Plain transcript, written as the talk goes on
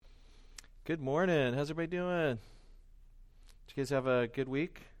Good morning. How's everybody doing? Did you guys have a good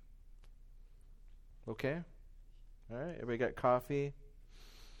week? Okay. All right. Everybody got coffee?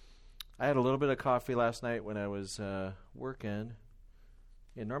 I had a little bit of coffee last night when I was working.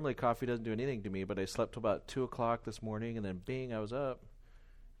 And normally coffee doesn't do anything to me, but I slept till about 2 o'clock this morning, and then bing, I was up.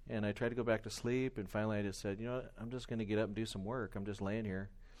 And I tried to go back to sleep, and finally I just said, you know what, I'm just going to get up and do some work. I'm just laying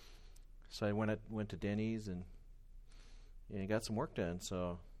here. So I went to Denny's and got some work done.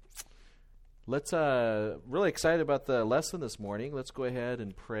 So let's really excited about the lesson this morning. Let's go ahead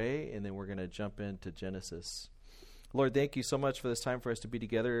and pray, and then we're going to jump into Genesis. Lord, thank you so much for this time for us to be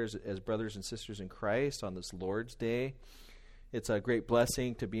together as brothers and sisters in Christ on this Lord's Day. It's a great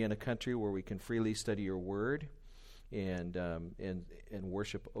blessing to be in a country where we can freely study your word and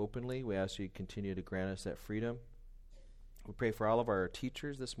worship openly. We ask you to continue to grant us that freedom. We pray for all of our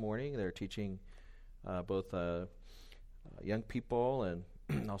teachers this morning. They're teaching both young people and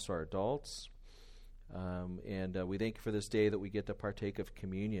also our adults. And we thank you for this day that we get to partake of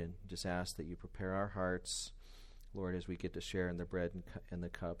communion. Just ask that you prepare our hearts, Lord, as we get to share in the bread and the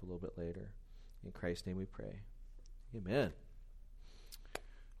cup a little bit later. In Christ's name we pray. Amen.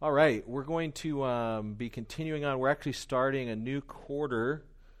 All right, we're going to be continuing on. We're actually starting a new quarter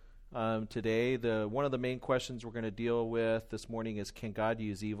today. One of the main questions we're going to deal with this morning is, can God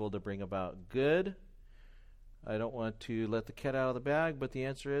use evil to bring about good? I don't want to let the cat out of the bag, but the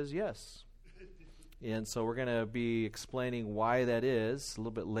answer is yes. And so we're going to be explaining why that is a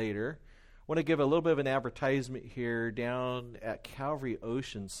little bit later. I want to give a little bit of an advertisement here. Down at Calvary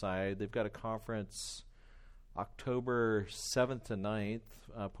Oceanside, they've got a conference October 7th to 9th,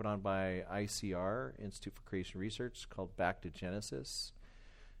 put on by ICR, Institute for Creation Research, called Back to Genesis.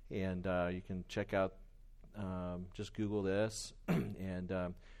 And you can check out, just Google this.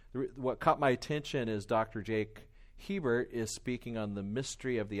 And what caught my attention is Dr. Jake Hebert is speaking on the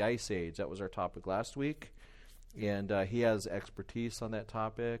mystery of the Ice Age. That was our topic last week. And he has expertise on that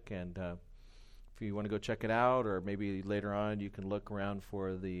topic. And if you want to go check it out, or maybe later on you can look around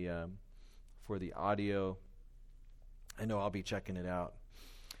for the audio. I know I'll be checking it out.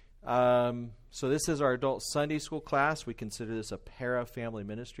 So this is our adult Sunday school class. We consider this a para-family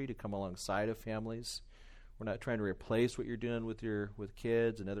ministry to come alongside of families. We're not trying to replace what you're doing with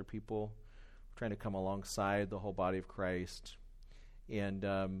kids and other people. We're trying to come alongside the whole body of Christ. And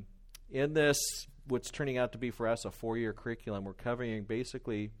in this, what's turning out to be for us a 4-year curriculum, we're covering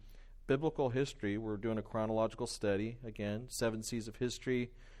basically biblical history. We're doing a chronological study. Again, 7 C's of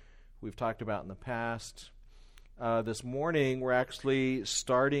history we've talked about in the past. This morning, we're actually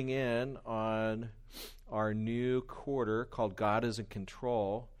starting in on our new quarter called God is in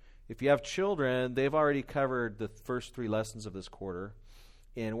Control. If you have children, they've already covered the first 3 lessons of this quarter,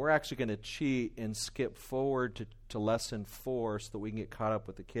 and we're actually going to cheat and skip forward to lesson 4 so that we can get caught up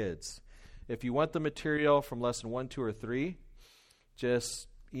with the kids. If you want the material from lesson 1, 2, or 3, just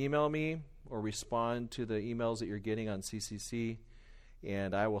email me or respond to the emails that you're getting on CCC,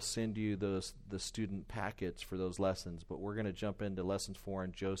 and I will send you the student packets for those lessons. But we're going to jump into lessons 4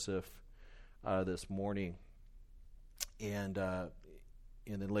 on Joseph this morning. And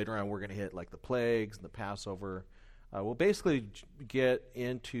then later on we're going to hit like the plagues and the Passover. We'll basically get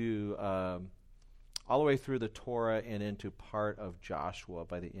into all the way through the Torah and into part of Joshua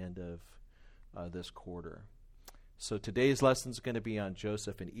by the end of this quarter. So today's lesson is going to be on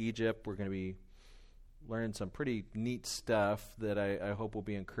Joseph in Egypt. We're going to be learning some pretty neat stuff that I hope will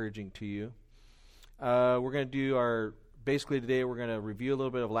be encouraging to you. We're going to do basically today we're going to review a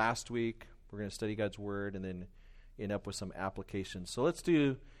little bit of last week. We're going to study God's Word and then end up with some applications. So let's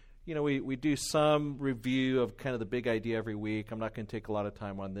do, we do some review of kind of the big idea every week. I'm not going to take a lot of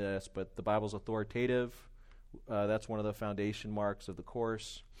time on this, but the Bible's authoritative. That's one of the foundation marks of the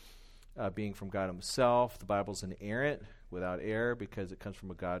course, being from God himself. The Bible's inerrant, without error, because it comes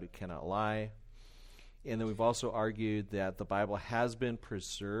from a God who cannot lie. And then we've also argued that the Bible has been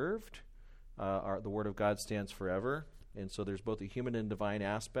preserved. The Word of God stands forever. And so there's both a human and divine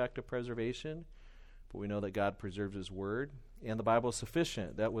aspect of preservation. But we know that God preserves his Word. And the Bible is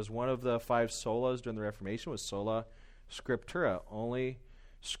sufficient. That was one of the 5 solas during the Reformation, was sola scriptura. Only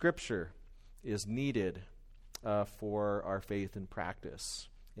Scripture is needed for our faith and practice.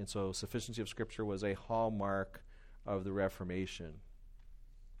 And so sufficiency of Scripture was a hallmark of the Reformation.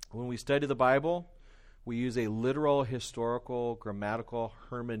 When we study the Bible, we use a literal, historical, grammatical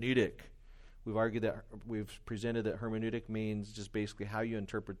hermeneutic. We've presented that hermeneutic means just basically how you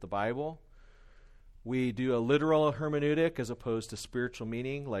interpret the Bible. We do a literal hermeneutic as opposed to spiritual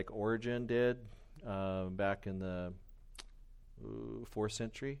meaning, like Origen did back in the 4th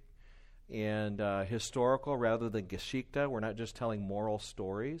century. And historical rather than Geschichte. We're not just telling moral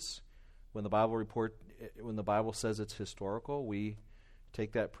stories, When the Bible says it's historical, we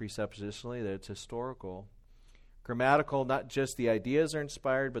take that presuppositionally that it's historical. Grammatical, not just the ideas are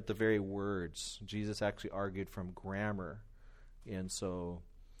inspired, but the very words. Jesus actually argued from grammar, and so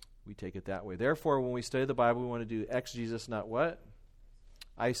we take it that way. Therefore, when we study the Bible, we want to do exegesis, not what?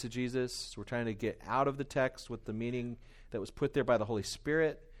 Eisegesis. We're trying to get out of the text with the meaning that was put there by the Holy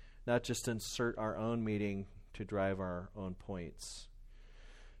Spirit, not just insert our own meaning to drive our own points.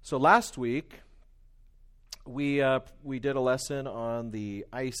 So last week, we did a lesson on the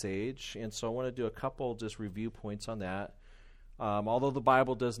Ice Age, and so I want to do a couple just review points on that. Although the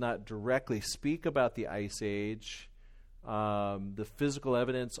Bible does not directly speak about the Ice Age, the physical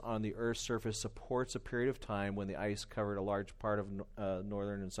evidence on the Earth's surface supports a period of time when the ice covered a large part of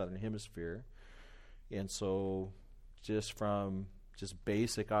northern and southern hemisphere. And so just from just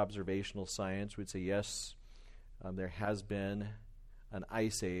basic observational science, we'd say yes, there has been an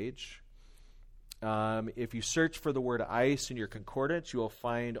Ice Age. If you search for the word ice in your concordance, you will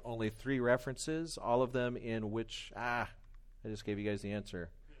find only 3 references, all of them in which, I just gave you guys the answer.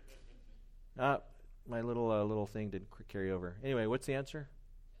 My little thing didn't carry over. Anyway, what's the answer?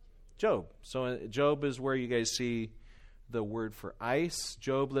 Job. So Job is where you guys see the word for ice.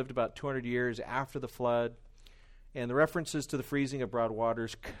 Job lived about 200 years after the flood, and the references to the freezing of broad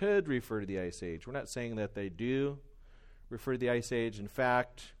waters could refer to the Ice Age. We're not saying that they do refer to the Ice Age. In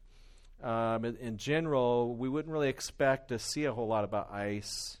fact, in general, we wouldn't really expect to see a whole lot about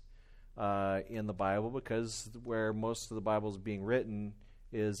ice in the Bible, because where most of the Bible is being written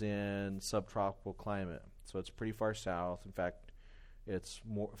is in subtropical climate. So it's pretty far south. In fact, it's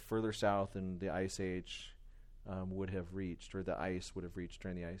further south than the Ice Age would have reached, or the ice would have reached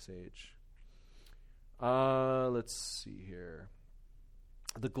during the Ice Age. Let's see here.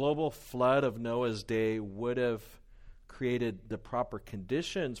 The global flood of Noah's day would have created the proper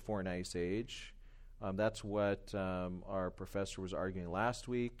conditions for an Ice Age. That's what our professor was arguing last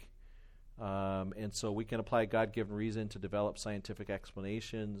week. And so we can apply God-given reason to develop scientific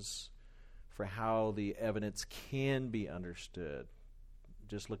explanations for how the evidence can be understood,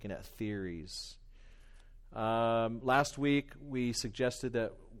 just looking at theories. Last week, we suggested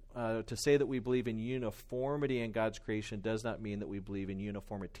that to say that we believe in uniformity in God's creation does not mean that we believe in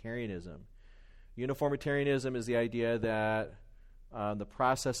uniformitarianism. Uniformitarianism is the idea that the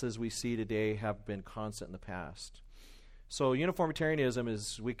processes we see today have been constant in the past. So uniformitarianism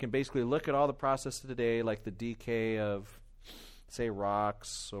is, we can basically look at all the processes today, like the decay of, say,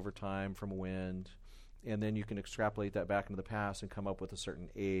 rocks over time from wind, and then you can extrapolate that back into the past and come up with a certain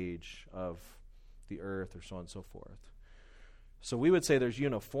age of the earth, or so on and so forth. So we would say there's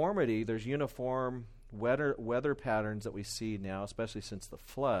uniformity, there's uniform weather patterns that we see now, especially since the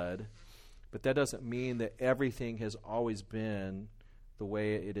flood, but that doesn't mean that everything has always been the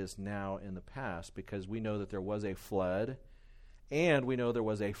way it is now in the past, because we know that there was a flood and we know there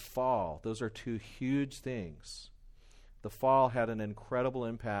was a fall. Those are 2 huge things. The fall had an incredible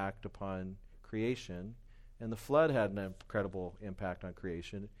impact upon creation, and the flood had an incredible impact on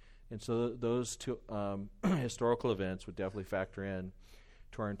creation. And so those 2 historical events would definitely factor in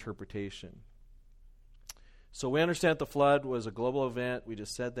to our interpretation. So we understand the flood was a global event. We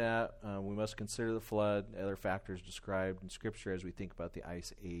just said that. We must consider the flood and other factors described in Scripture as we think about the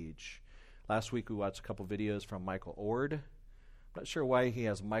Ice Age. Last week we watched a couple videos from Michael Ord. I'm not sure why he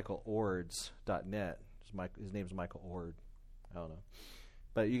has michaelords.net. His name's Michael Ord. I don't know.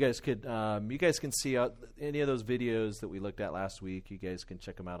 But you guys can see any of those videos that we looked at last week. You guys can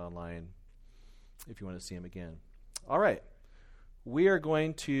check them out online if you want to see them again. All right. We are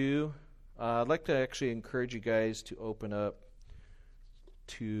going to... I'd like to actually encourage you guys to open up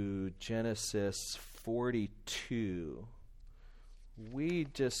to Genesis 42. We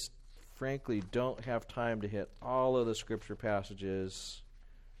just, frankly, don't have time to hit all of the scripture passages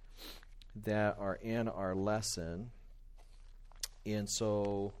that are in our lesson. And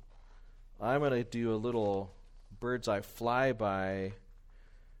so I'm going to do a little bird's eye flyby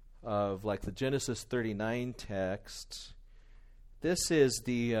of like the Genesis 39 text. This is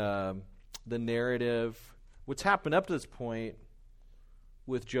the narrative. What's happened up to this point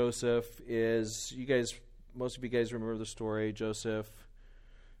with Joseph is, most of you guys remember the story. Joseph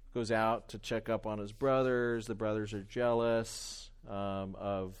goes out to check up on his brothers. The brothers are jealous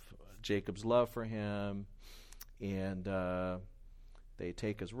of Jacob's love for him, and they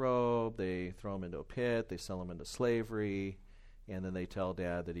take his robe, they throw him into a pit, they sell him into slavery, and then they tell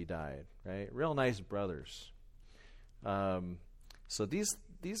Dad that he died. Right? Real nice brothers. So these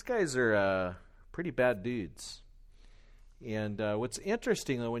guys are pretty bad dudes. And what's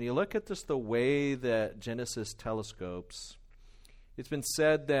interesting, though, when you look at just the way that Genesis telescopes, It's been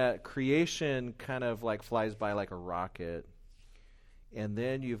said that creation kind of like flies by like a rocket, and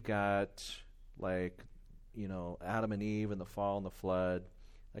then you've got like, Adam and Eve and the fall and the flood.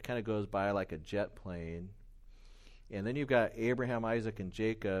 That kind of goes by like a jet plane. And then you've got Abraham, Isaac, and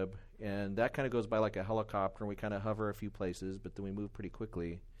Jacob, and that kind of goes by like a helicopter, and we kind of hover a few places, but then we move pretty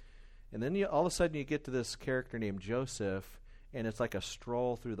quickly. And then all of a sudden you get to this character named Joseph, and it's like a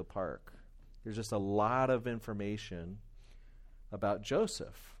stroll through the park. There's just a lot of information about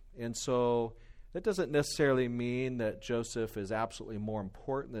Joseph. And so that doesn't necessarily mean that Joseph is absolutely more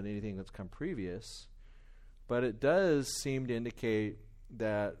important than anything that's come previous, but it does seem to indicate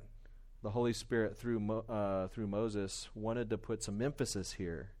that the Holy Spirit through Moses wanted to put some emphasis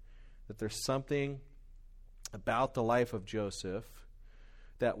here, that there's something about the life of Joseph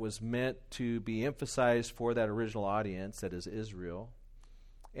that was meant to be emphasized for that original audience, that is Israel,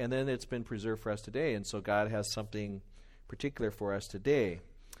 and then it's been preserved for us today, and so God has something particular for us today.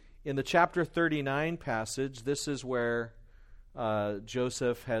 In the chapter 39 passage, this is where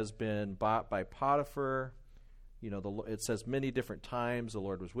Joseph has been bought by Potiphar. It says many different times the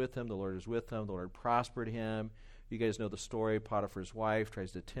Lord was with him, the Lord was with him, the Lord prospered him. You guys know the story. Potiphar's wife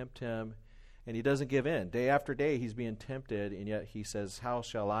tries to tempt him, and he doesn't give in. Day after day he's being tempted, and yet he says, how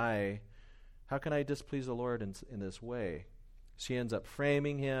can I displease the Lord in this way? She ends up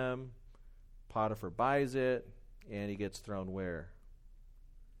framing him. Potiphar buys it, and he gets thrown where?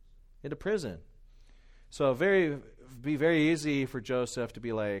 Into prison. So be very easy for Joseph to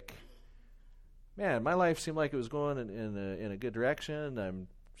be like, man, my life seemed like it was going in a good direction. I'm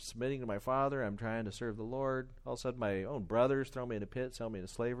submitting to my father. I'm trying to serve the Lord. All of a sudden, my own brothers throw me in a pit, sell me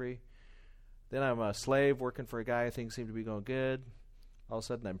into slavery. Then I'm a slave working for a guy. Things seem to be going good. All of a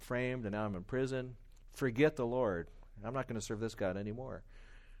sudden, I'm framed, and now I'm in prison. Forget the Lord. I'm not going to serve this God anymore.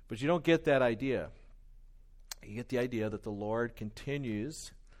 But you don't get that idea. You get the idea that the Lord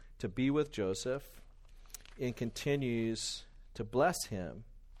continues to be with Joseph and continues to bless him.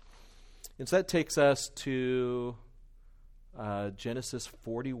 And so that takes us to Genesis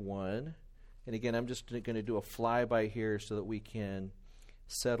 41. And again, I'm just going to do a flyby here so that we can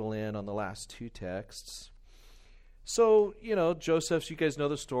settle in on the last two texts. So, Joseph, you guys know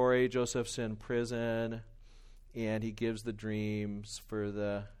the story. Joseph's in prison, and he gives the dreams for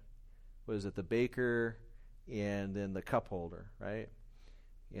the baker and then the cup holder, right?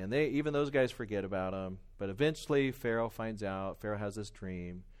 And even those guys forget about him. But eventually, Pharaoh finds out. Pharaoh has this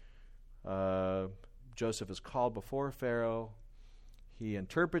dream. Joseph is called before Pharaoh. He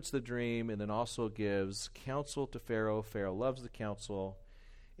interprets the dream and then also gives counsel to Pharaoh. Pharaoh loves the counsel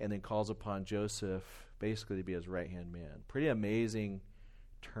and then calls upon Joseph basically to be his right-hand man. Pretty amazing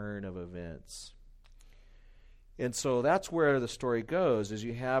turn of events. And so that's where the story goes, is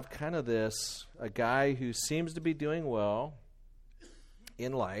you have kind of a guy who seems to be doing well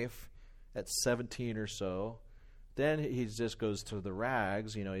in life at 17 or so. Then he just goes to the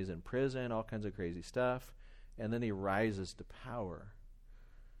rags. He's in prison, all kinds of crazy stuff. And then he rises to power.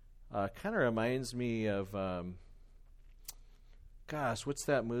 Kind of reminds me of, what's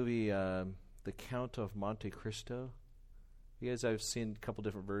that movie, The Count of Monte Cristo? You guys, I've seen a couple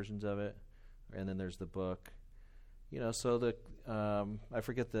different versions of it. And then there's the book. So I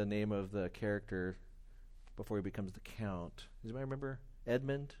forget the name of the character before he becomes the Count. Does anybody remember?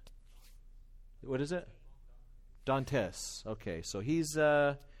 Edmund? What is it? Dantes. Okay, so he's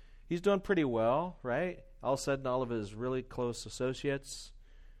doing pretty well, right? All of a sudden, all of his really close associates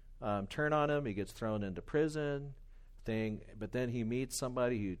turn on him. He gets thrown into prison. But then he meets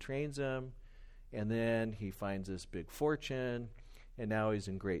somebody who trains him, and then he finds this big fortune, and now he's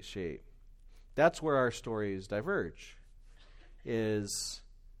in great shape. That's where our stories diverge. Is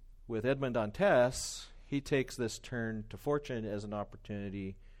with Edmond Dantes, he takes this turn to fortune as an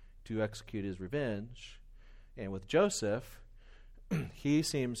opportunity to execute his revenge. And with Joseph, he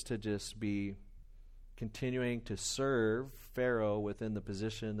seems to just be continuing to serve Pharaoh within the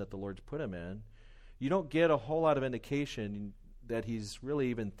position that the Lord's put him in. You don't get a whole lot of indication that he's really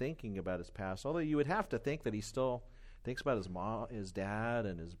even thinking about his past, although you would have to think that he still thinks about his mom, his dad,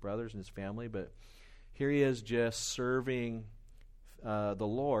 and his brothers and his family. But here he is just serving the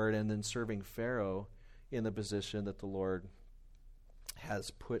Lord and then serving Pharaoh in the position that the Lord has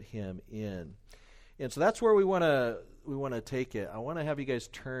put him in. And so that's where we want to take it. I want to have you guys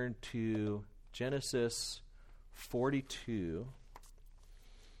turn to Genesis 42,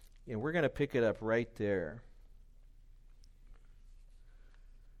 and we're going to pick it up right there.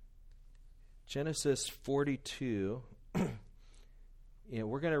 Genesis 42, and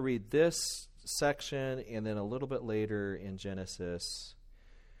we're going to read this section and then a little bit later in Genesis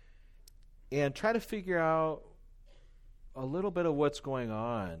and try to figure out a little bit of what's going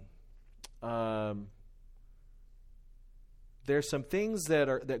on. There's some things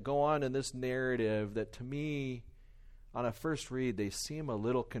that go on in this narrative that, to me, on a first read, they seem a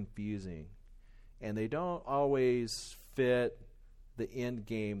little confusing, and they don't always fit the end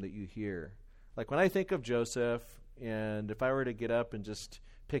game that you hear. Like when I think of Joseph, and if I were to get up and just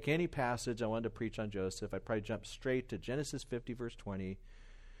pick any passage I wanted to preach on Joseph, I'd probably jump straight to Genesis 50, verse 20,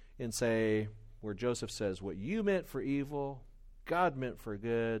 and say, where Joseph says, what you meant for evil, God meant for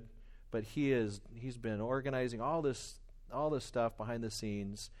good, but he's been organizing all this stuff behind the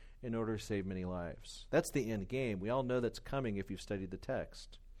scenes in order to save many lives. That's the end game. We all know that's coming if you've studied the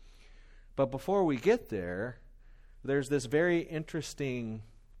text. But before we get there, there's this very interesting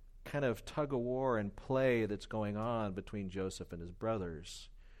kind of tug-of-war and play that's going on between Joseph and his brothers.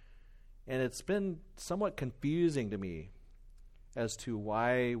 And it's been somewhat confusing to me as to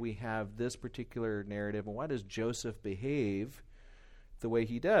why we have this particular narrative and why does Joseph behave the way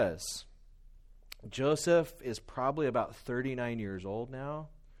he does. Joseph is probably about 39 years old now.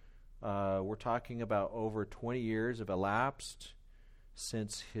 We're talking about over 20 years have elapsed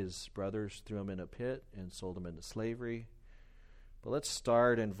since his brothers threw him in a pit and sold him into slavery. But let's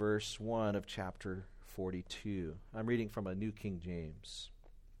start in verse 1 of chapter 42. I'm reading from a New King James.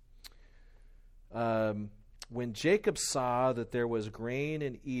 When Jacob saw that there was grain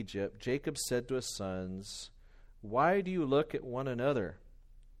in Egypt, Jacob said to his sons, "Why do you look at one another?"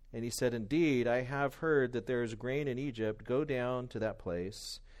 And he said, "Indeed, I have heard that there is grain in Egypt. Go down to that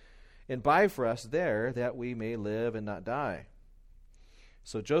place and buy for us there, that we may live and not die."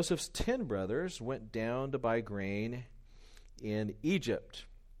 So Joseph's 10 brothers went down to buy grain in Egypt.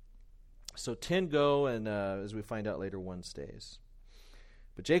 So 10 go, and as we find out later, 1 stays.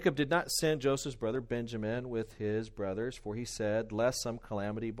 But Jacob did not send Joseph's brother Benjamin with his brothers, for he said, lest some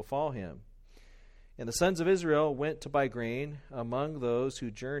calamity befall him. And the sons of Israel went to buy grain among those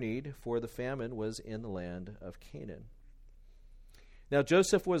who journeyed, for the famine was in the land of Canaan. Now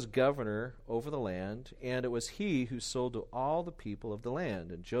Joseph was governor over the land, and it was he who sold to all the people of the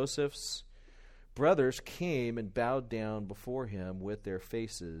land. And Joseph's brothers came and bowed down before him with their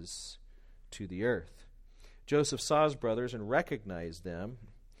faces to the earth. Joseph saw his brothers and recognized them,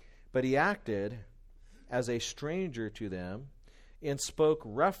 but he acted as a stranger to them and spoke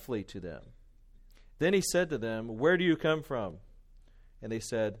roughly to them. Then he said to them, "Where do you come from?" And they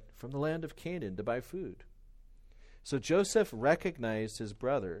said, "From the land of Canaan to buy food." So Joseph recognized his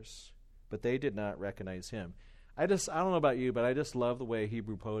brothers, but they did not recognize him. I don't know about you, but I just love the way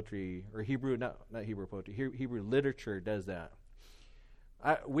Hebrew poetry, or not Hebrew poetry, Hebrew literature does that.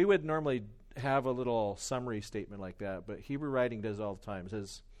 We would normally have a little summary statement like that, but Hebrew writing does it all the time. It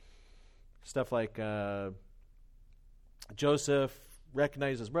says stuff like Joseph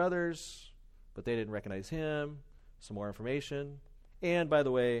recognized his brothers, but they didn't recognize him. Some more information. And by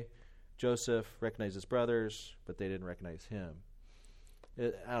the way, Joseph recognized his brothers, but they didn't recognize him. I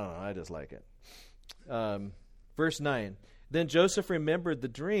don't know. I just like it. Verse 9. Then Joseph remembered the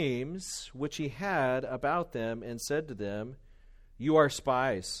dreams which he had about them and said to them, "You are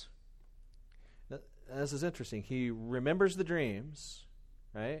spies." This is interesting. He remembers the dreams,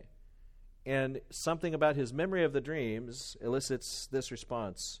 right? And something about his memory of the dreams elicits this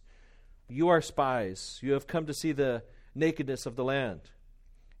response. "You are spies. You have come to see the nakedness of the land."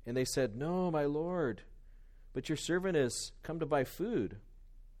 And they said, "No, my lord, but your servant has come to buy food.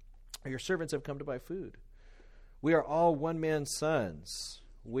 Or your servants have come to buy food. We are all one man's sons.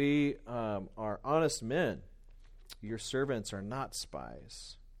 We are honest men. Your servants are not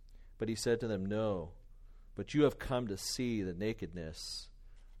spies." But he said to them, "No, but you have come to see the nakedness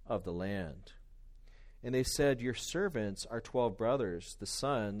of the land." And they said, "Your servants are 12 brothers, the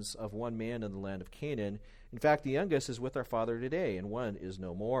sons of one man in the land of Canaan. In fact, the youngest is with our father today, and one is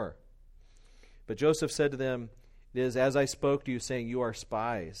no more." But Joseph said to them, "It is as I spoke to you, saying, you are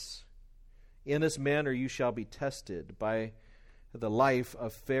spies. In this manner you shall be tested. By the life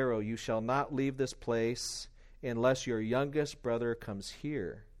of Pharaoh you shall not leave this place unless your youngest brother comes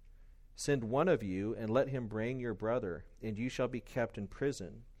here. Send one of you, and let him bring your brother, and you shall be kept in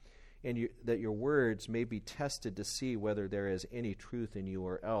prison, and that your words may be tested to see whether there is any truth in you,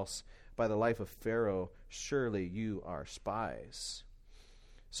 or else, by the life of Pharaoh, surely you are spies."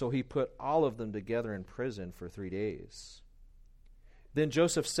 So he put all of them together in prison for 3 days. Then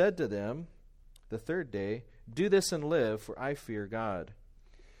Joseph said to them the 3rd day, "Do this and live, for I fear God.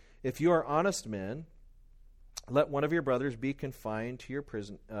 If you are honest men, let one of your brothers be confined to your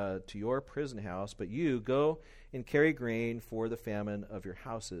prison house, but you go and carry grain for the famine of your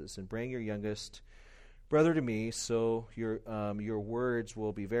houses, and bring your youngest brother to me, so your words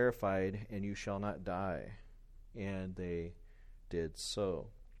will be verified, and you shall not die." And they did so.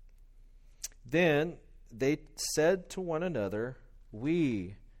 Then they said to one another,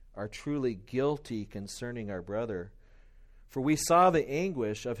 "We are truly guilty concerning our brother. For we saw the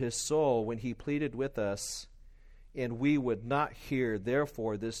anguish of his soul when he pleaded with us, and we would not hear.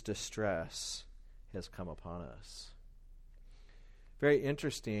 Therefore, this distress has come upon us." Very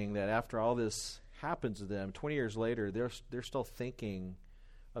interesting that after all this happens to them, 20 years later, they're still thinking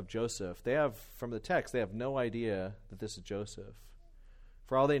of Joseph. They have, from the text, they have no idea that this is Joseph.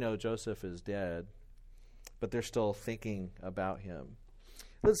 For all they know, Joseph is dead, but they're still thinking about him.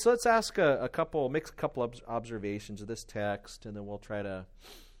 Let's ask make a couple observations of this text, and then we'll try to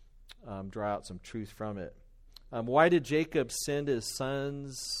draw out some truth from it. Why did Jacob send his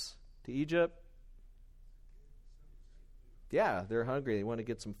sons to Egypt? Yeah, they're hungry. They want to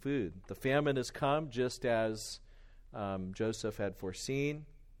get some food. The famine has come just as Joseph had foreseen.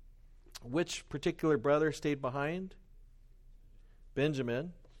 Which particular brother stayed behind?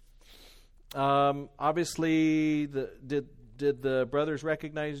 Benjamin. Obviously, did the brothers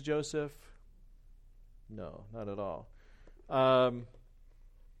recognize Joseph? No, not at all.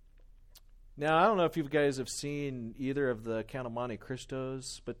 Now, I don't know if you guys have seen either of the Count of Monte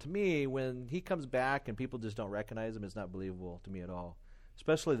Cristos, but to me, when he comes back and people just don't recognize him, it's not believable to me at all,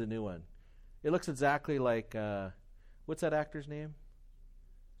 especially the new one. It looks exactly like, what's that actor's name?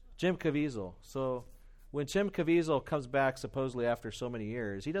 Jim Caviezel. So when Jim Caviezel comes back supposedly after so many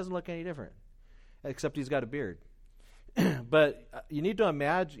years, he doesn't look any different, except he's got a beard. But you need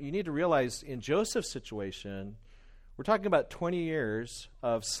to realize in Joseph's situation, we're talking about 20 years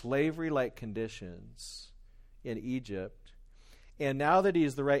of slavery-like conditions in Egypt. And now that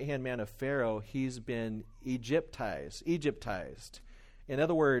he's the right-hand man of Pharaoh, he's been Egyptized. In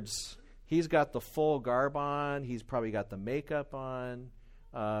other words, he's got the full garb on. He's probably got the makeup on.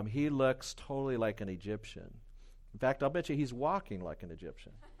 He looks totally like an Egyptian. In fact, I'll bet you he's walking like an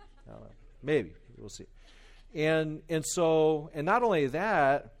Egyptian. I don't know. Maybe. We'll see. And not only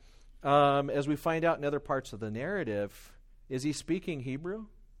that, as we find out in other parts of the narrative, is he speaking Hebrew?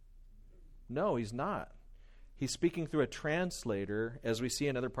 No, he's not. He's speaking through a translator, as we see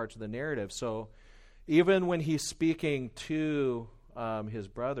in other parts of the narrative. So even when he's speaking to his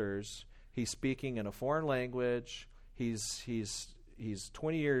brothers, he's speaking in a foreign language. He's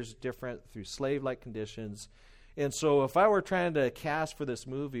 20 years different through slave-like conditions. And so if I were trying to cast for this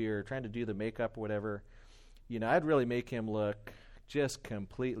movie or trying to do the makeup or whatever, I'd really make him look just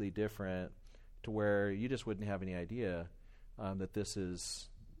completely different to where you just wouldn't have any idea that this is,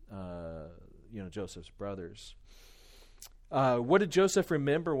 Joseph's brothers. What did Joseph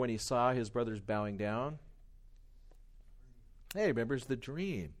remember when he saw his brothers bowing down? He remembers the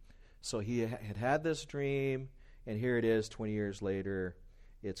dream. So he had this dream, and here it is 20 years later,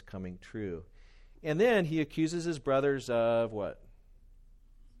 it's coming true. And then he accuses his brothers of what?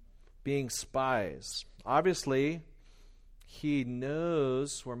 Being spies. Obviously, he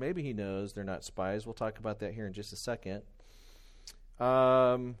knows, or maybe he knows they're not spies. We'll talk about that here in just a second.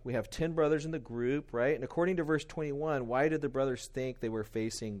 We have 10 brothers in the group, right? And according to verse 21, why did the brothers think they were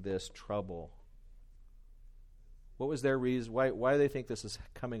facing this trouble? What was their reason? Why do they think this is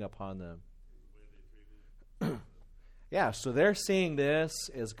coming upon them? Yeah, so they're seeing this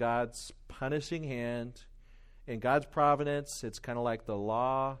as God's punishing hand. In God's providence, it's kind of like the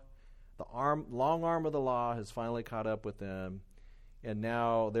law. The long arm of the law has finally caught up with them, and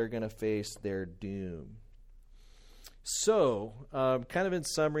now they're going to face their doom. So, kind of in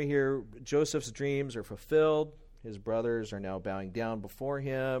summary here, Joseph's dreams are fulfilled. His brothers are now bowing down before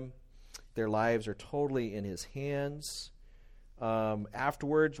him. Their lives are totally in his hands.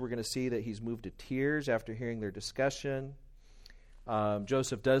 Afterwards, we're going to see that he's moved to tears after hearing their discussion.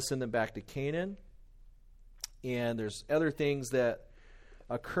 Joseph does send them back to Canaan. And there's other things that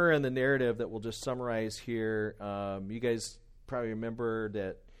occur in the narrative that we'll just summarize here. You guys probably remember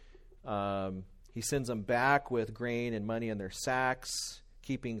that he sends them back with grain and money in their sacks,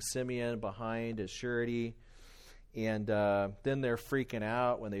 keeping Simeon behind as surety. And then they're freaking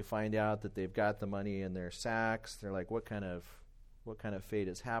out when they find out that they've got the money in their sacks. They're like, what kind of fate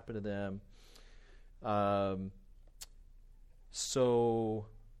has happened to them?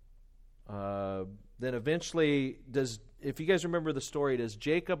 Then eventually, if you guys remember the story, does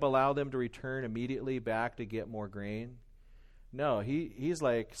Jacob allow them to return immediately back to get more grain? No, he's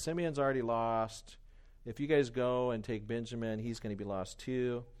like, Simeon's already lost. If you guys go and take Benjamin, he's going to be lost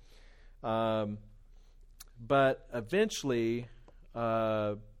too. But eventually,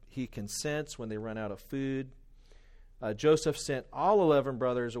 he consents when they run out of food. Joseph sent all 11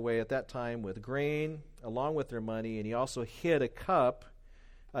 brothers away at that time with grain, along with their money, and he also hid a cup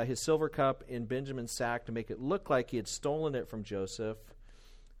his silver cup in Benjamin's sack to make it look like he had stolen it from Joseph.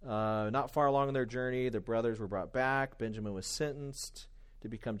 Not far along in their journey, the brothers were brought back. Benjamin was sentenced to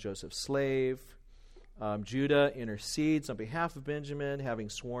become Joseph's slave. Judah intercedes on behalf of Benjamin, having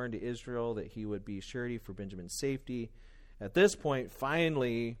sworn to Israel that he would be surety for Benjamin's safety. At this point,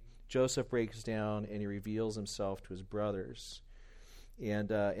 finally, Joseph breaks down and he reveals himself to his brothers, and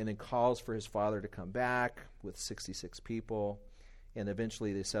then calls for his father to come back with 66 people, and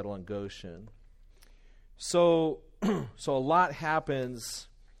eventually they settle in Goshen. So a lot happens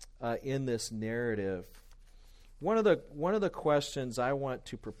in this narrative. One of the questions I want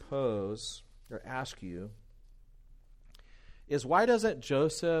to propose or ask you is, why doesn't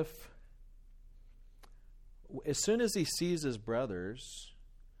Joseph, as soon as he sees his brothers,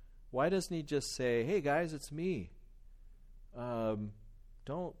 why doesn't he just say, "Hey guys, it's me.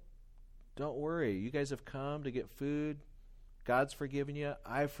 Don't worry. You guys have come to get food. God's forgiven you.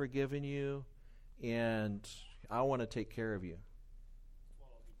 I've forgiven you, and I want to take care of you." Well,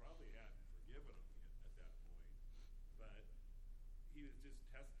 he probably hadn't forgiven them at that point, but he was just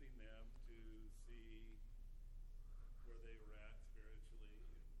testing them to see where they were at spiritually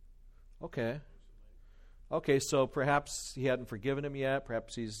and Okay. emotionally. Okay, so perhaps he hadn't forgiven him yet.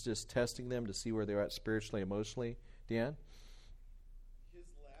 Perhaps he's just testing them to see where they're at spiritually, emotionally. Dan? His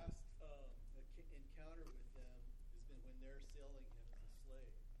last encounter with them has been when they're selling him as a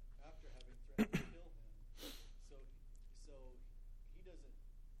slave after having threatened to kill him. So he doesn't,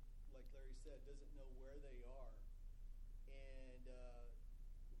 like Larry said, doesn't know where they are, and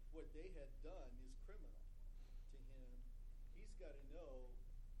what they had done is criminal to him. He's got to know,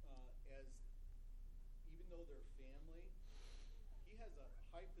 as even though they're family, he has a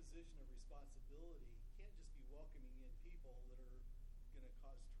high position of responsibility. He can't just be welcoming in people that are going to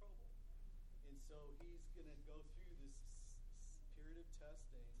cause trouble. And so he's going to go through this period of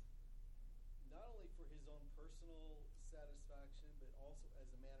testing, not only for his own personal satisfaction, but also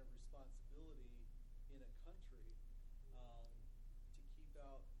as a man of responsibility in a country, to keep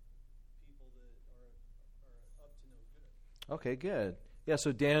out people that are up to no good. Okay, good. Yeah,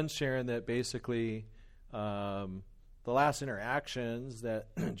 so Dan's sharing that basically the last interactions that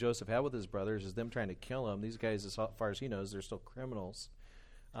Joseph had with his brothers is them trying to kill him. These guys, as far as he knows, they're still criminals.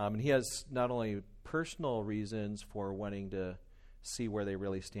 And he has not only personal reasons for wanting to see where they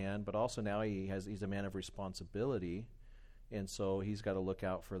really stand, but also now he's a man of responsibility, and so he's got to look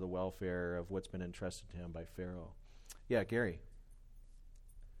out for the welfare of what's been entrusted to him by Pharaoh. Yeah, Gary.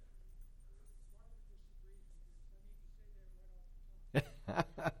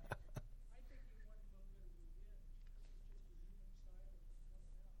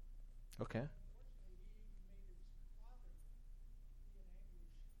 Okay.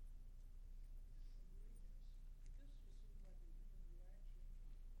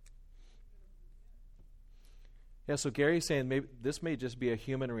 Yeah, so Gary's saying maybe this may just be a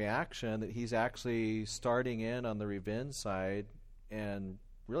human reaction, that he's actually starting in on the revenge side and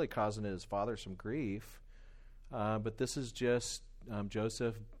really causing his father some grief. But this is just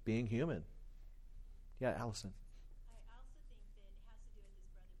Joseph being human. Yeah, Allison. I also think that it has to do with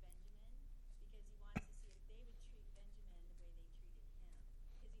his brother Benjamin, because he wants to see if they would treat Benjamin the way they treated him,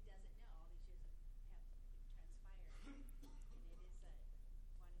 because he doesn't know all these years have transpired, and it is wanted to see they're just as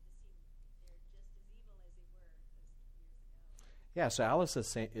evil as they were those years ago. Yeah, so Alice is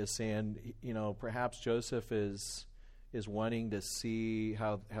saying, perhaps Joseph is wanting to see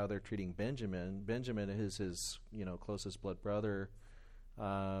how they're treating Benjamin. Benjamin is his, closest blood brother.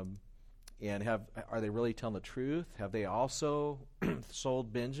 And are they really telling the truth? Have they also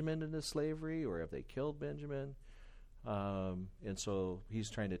sold Benjamin into slavery, or have they killed Benjamin? And so he's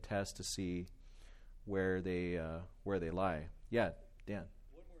trying to test to see where they lie. Yeah, Dan.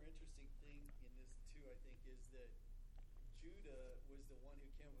 One more interesting thing in this too, I think, is that Judah was the one who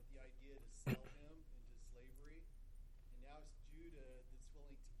came up with the idea to sell him into slavery, and now it's Judah that's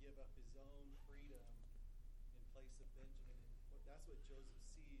willing to give up his own freedom in place of Benjamin. And that's what Joseph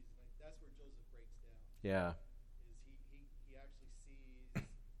sees, and that's where Joseph breaks down. Yeah. Is he actually sees the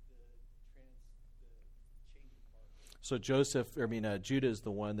changing part. So Judah is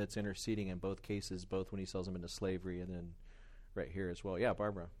the one that's interceding in both cases, both when he sells him into slavery and then right here as well. Yeah,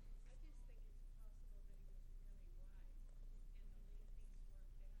 Barbara.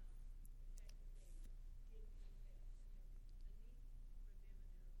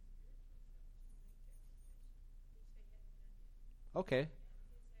 Okay.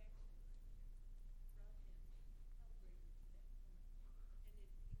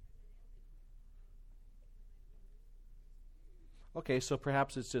 Okay, so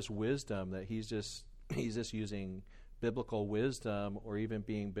perhaps it's just wisdom that he's just using biblical wisdom or even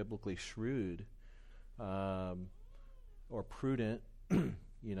being biblically shrewd or prudent, and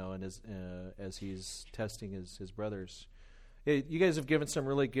as he's testing his brothers. You guys have given some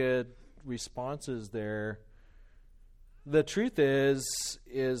really good responses there. The truth is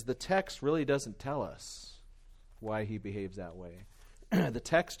the text really doesn't tell us why he behaves that way. The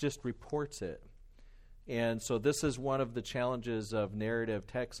text just reports it. And so this is one of the challenges of narrative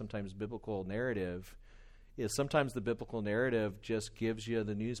text, sometimes biblical narrative, is sometimes the biblical narrative just gives you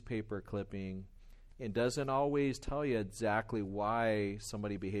the newspaper clipping and doesn't always tell you exactly why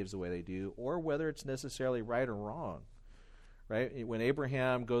somebody behaves the way they do or whether it's necessarily right or wrong. Right? When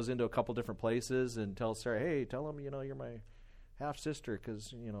Abraham goes into a couple different places and tells Sarah, hey, tell him, you're my half-sister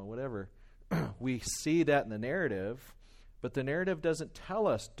because, whatever. We see that in the narrative, but the narrative doesn't tell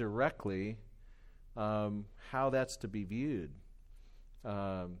us directly how that's to be viewed.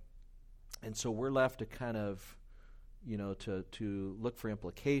 And so we're left to kind of, to look for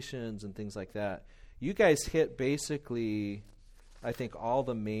implications and things like that. You guys hit basically, I think, all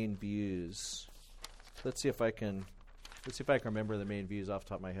the main views. Let's see if I can remember the main views off the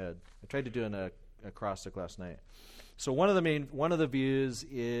top of my head. I tried to do an acrostic last night. So one of the views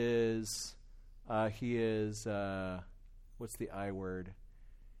is he is what's the I word?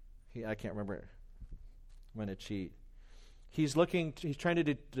 I can't remember it. I'm going to cheat. He's trying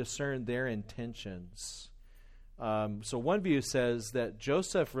to discern their intentions. So one view says that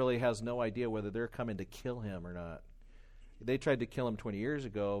Joseph really has no idea whether they're coming to kill him or not. They tried to kill him 20 years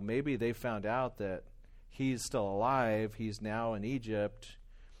ago. Maybe they found out that he's still alive. He's now in Egypt,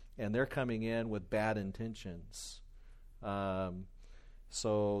 and they're coming in with bad intentions.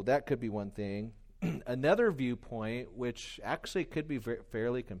 So that could be one thing. Another viewpoint, which actually could be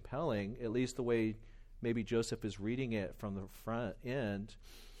fairly compelling, at least the way maybe Joseph is reading it from the front end,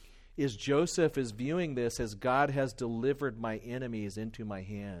 is Joseph is viewing this as God has delivered my enemies into my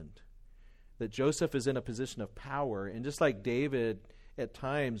hand. That Joseph is in a position of power, and just like David at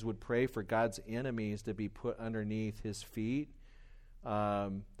times would pray for God's enemies to be put underneath his feet,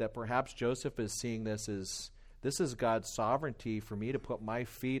 that perhaps Joseph is seeing this is God's sovereignty for me to put my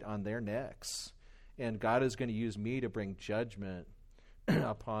feet on their necks, and God is going to use me to bring judgment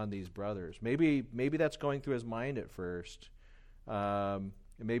upon these brothers. Maybe that's going through his mind at first. And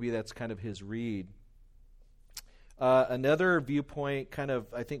maybe that's kind of his read. Another viewpoint, kind of,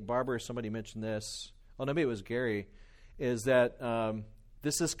 I think Barbara or somebody mentioned this. Oh, maybe it was Gary. Is that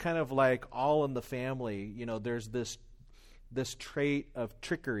this is kind of like all in the family. There's this trait of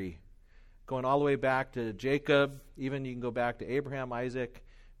trickery going all the way back to Jacob. Even you can go back to Abraham, Isaac.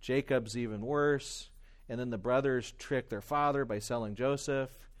 Jacob's even worse. And then the brothers trick their father by selling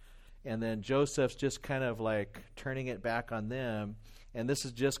Joseph. And then Joseph's just kind of like turning it back on them. And this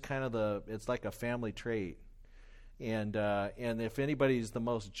is just kind of it's like a family trait. And if anybody's the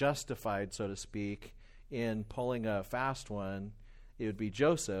most justified, so to speak, in pulling a fast one, it would be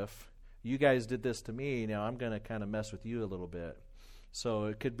Joseph. You guys did this to me, now I'm going to kind of mess with you a little bit. So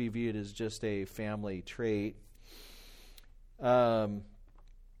it could be viewed as just a family trait. Let's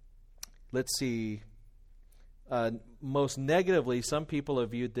see. Most negatively, some people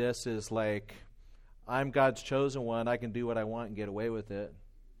have viewed this as like, I'm God's chosen one, I can do what I want and get away with it.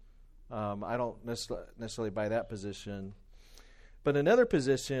 I don't necessarily buy that position. But another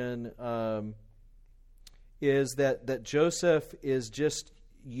position is that Joseph is just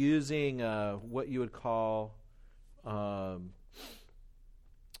using what you would call,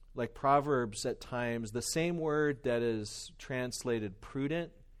 like Proverbs at times, the same word that is translated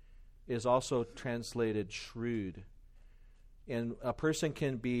prudent is also translated shrewd. And a person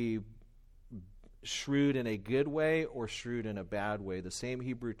can be shrewd in a good way or shrewd in a bad way. The same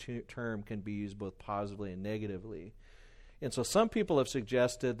Hebrew term can be used both positively and negatively. And so some people have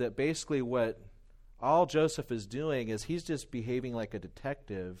suggested that basically what all Joseph is doing is he's just behaving like a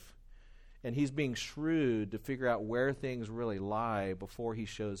detective, and he's being shrewd to figure out where things really lie before he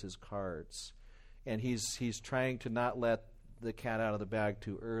shows his cards. And he's trying to not let the cat out of the bag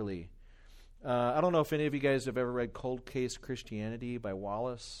too early. I don't know if any of you guys have ever read Cold Case Christianity by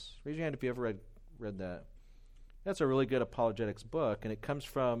Wallace. Raise your hand if you ever read that. That's a really good apologetics book, and it comes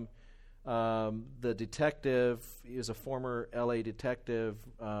from the detective. He was a former L.A. detective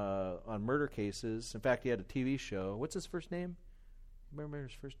on murder cases. In fact, he had a TV show. What's his first name? Remember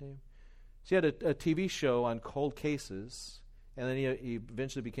his first name? So he had a TV show on cold cases, and then he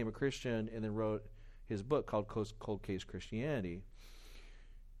eventually became a Christian and then wrote his book called Cold Case Christianity.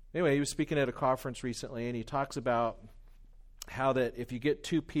 Anyway, he was speaking at a conference recently, and he talks about how that if you get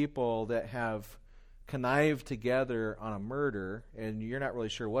two people that have connive together on a murder, and you're not really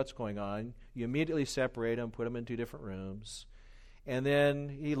sure what's going on. You immediately separate them, put them in 2 different rooms, and then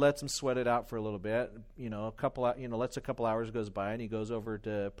he lets them sweat it out for a little bit. Lets a couple hours goes by, and he goes over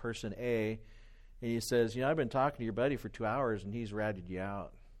to person A, and he says, I've been talking to your buddy for 2 hours, and he's ratted you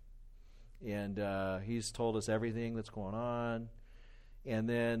out, and he's told us everything that's going on, and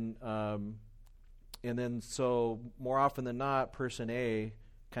then so more often than not, person A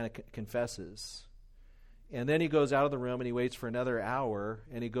kind of confesses. And then he goes out of the room and he waits for another hour,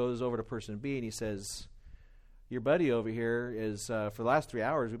 and he goes over to person B and he says, your buddy over here is, for the last 3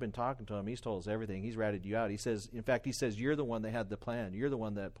 hours, we've been talking to him. He's told us everything. He's ratted you out. He says, you're the one that had the plan. You're the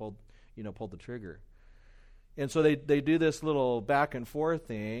one that pulled the trigger. And so they do this little back and forth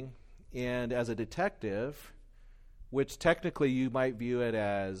thing. And as a detective, which technically you might view it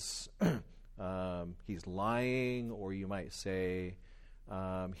as he's lying, or you might say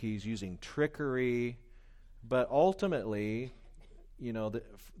he's using trickery. But ultimately,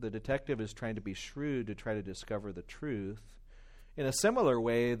 the detective is trying to be shrewd to try to discover the truth. In a similar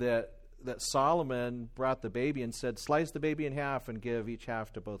way that Solomon brought the baby and said, slice the baby in half and give each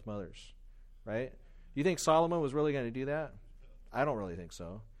half to both mothers. Right? Do you think Solomon was really going to do that? I don't really think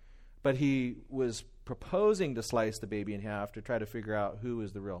so. But he was proposing to slice the baby in half to try to figure out who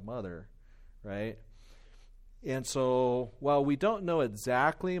is the real mother. Right? And so, while we don't know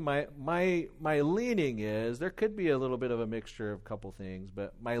exactly, my leaning is, there could be a little bit of a mixture of a couple things,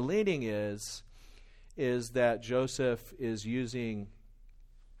 but my leaning is that Joseph is using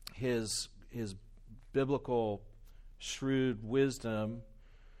his biblical shrewd wisdom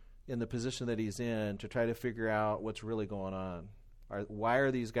in the position that he's in to try to figure out what's really going on. Why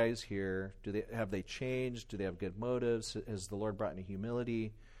are these guys here? Have they changed? Do they have good motives? Has the Lord brought any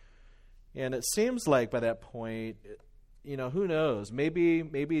humility? And it seems like by that point, who knows?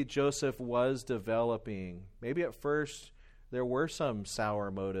 Maybe Joseph was developing. Maybe at first there were some sour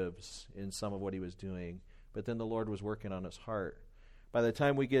motives in some of what he was doing, but then the Lord was working on his heart. By the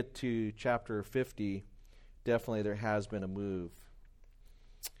time we get to chapter 50, definitely there has been a move.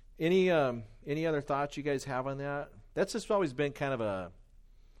 Any other thoughts you guys have on that? That's just always been kind of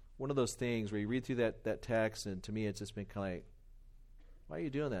one of those things where you read through that text, and to me it's just been kind of like, why are you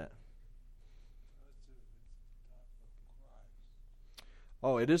doing that?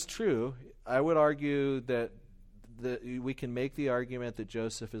 Oh, it is true. I would argue that we can make the argument that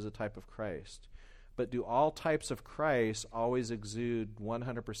Joseph is a type of Christ. But do all types of Christ always exude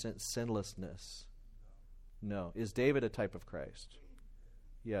 100% sinlessness? No. Is David a type of Christ?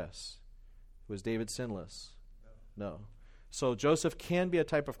 Yes. Was David sinless? No. So Joseph can be a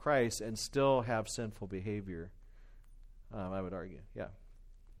type of Christ and still have sinful behavior, I would argue. Yeah.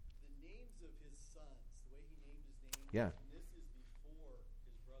 The names of his sons, the way he named his names. Yeah.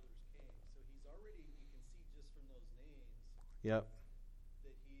 Yep.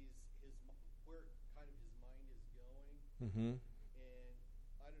 That where kind of his mind is going. Mm-hmm. And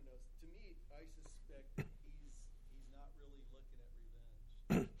I don't know. To me, I suspect he's not really looking at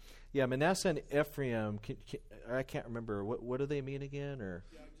revenge. Yeah, Manasseh and Ephraim. I can't remember what do they mean again? Or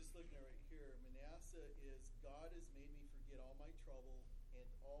yeah, I'm just looking at right here. Manasseh is God has made me forget all my trouble and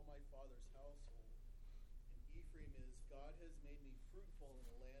all my father's household. And Ephraim is God has made me fruitful in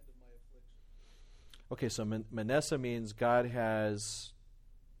the land of my affliction. Okay, so Manasseh means God has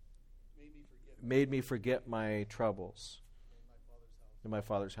made me forget my troubles in my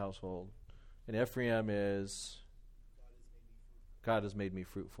father's household. And Ephraim is God has made me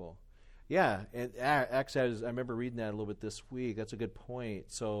fruitful. Yeah, and actually I remember reading that a little bit this week. That's a good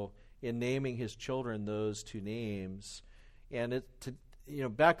point. So in naming his children those two names, and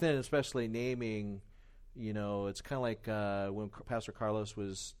back then especially naming, it's kind of like when Pastor Carlos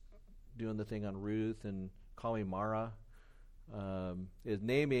was doing the thing on Ruth and Call Me Mara.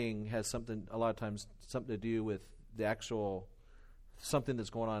 Naming has a lot of times something to do with the actual something that's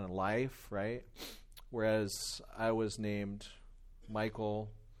going on in life, right? Whereas I was named Michael,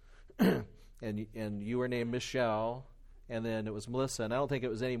 and you were named Michelle, and then it was Melissa, and I don't think it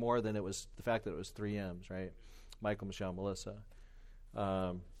was any more than it was the fact that it was 3 M's, right? Michael, Michelle, Melissa.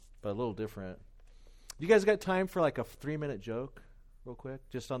 But a little different. You guys got time for like a 3-minute joke? Real quick,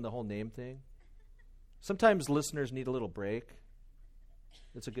 just on the whole name thing. Sometimes listeners need a little break.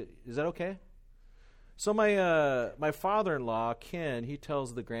 Is that okay? So my father-in-law, Ken, he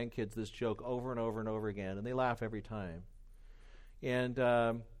tells the grandkids this joke over and over and over again, and they laugh every time. And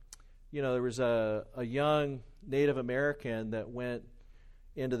there was a young Native American that went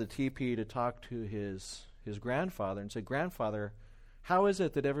into the teepee to talk to his grandfather and said, "Grandfather, how is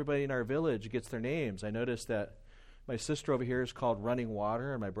it that everybody in our village gets their names? I noticed that My sister over here is called Running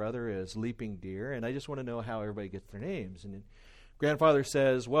Water, and my brother is Leaping Deer, and I just want to know how everybody gets their names. And grandfather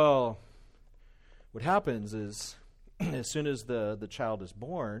says, well, what happens is as soon as the child is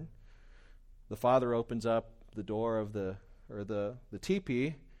born, the father opens up the door of the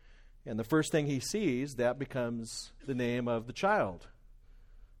teepee, and the first thing he sees, that becomes the name of the child.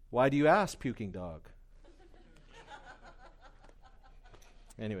 Why do you ask, puking dog?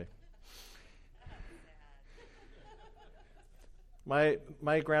 Anyway. My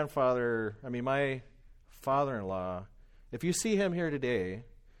father-in-law, if you see him here today,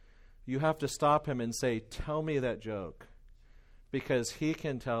 you have to stop him and say, tell me that joke. Because he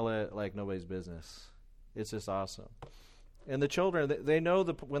can tell it like nobody's business. It's just awesome. And the children, they know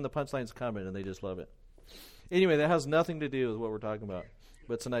when the punchline's coming, and they just love it. Anyway, that has nothing to do with what we're talking about.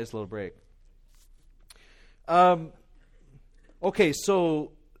 But it's a nice little break. Okay,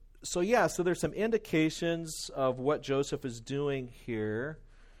 so there's some indications of what Joseph is doing here.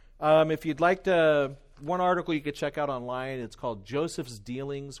 If you'd like to, one article you could check out online, it's called Joseph's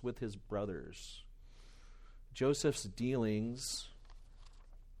Dealings with His Brothers. Joseph's Dealings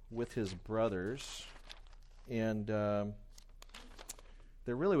with His Brothers. And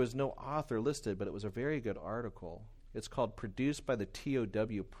there really was no author listed, but it was a very good article. It's called Produced by the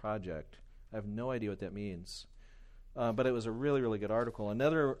TOW Project. I have no idea what that means. But it was a really, really good article.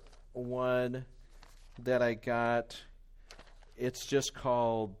 Another one that I got, it's just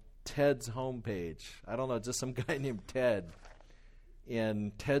called Ted's Homepage. I don't know, just some guy named Ted.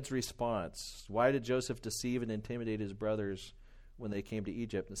 And Ted's response. Why did Joseph deceive and intimidate his brothers when they came to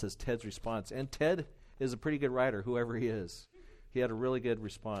Egypt? And it says Ted's response. And Ted is a pretty good writer, whoever he is. He had a really good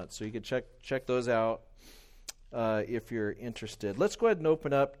response. So you can check those out if you're interested. Let's go ahead and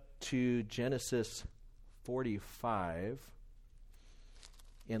open up to Genesis 45.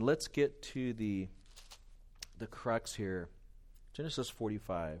 And let's get to the crux here. Genesis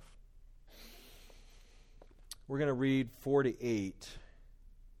 45. We're going to read 4 to 8.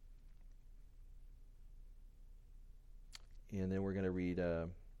 And then we're going to read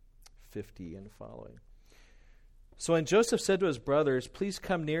 50 and following. So when Joseph said to his brothers, please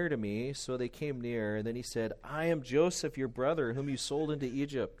come near to me. So they came near. And then he said, I am Joseph, your brother, whom you sold into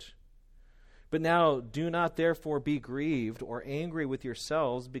Egypt. But now do not therefore be grieved or angry with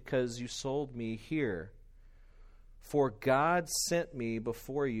yourselves because you sold me here. For God sent me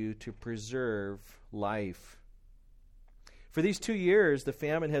before you to preserve life. For these 2 years the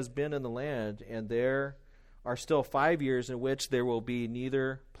famine has been in the land, and there are still 5 years in which there will be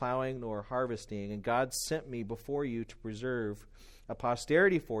neither plowing nor harvesting. And God sent me before you to preserve a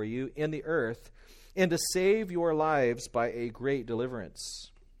posterity for you in the earth, and to save your lives by a great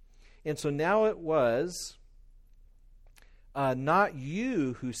deliverance. And so now it was not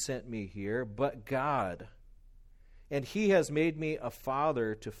you who sent me here, but God. And he has made me a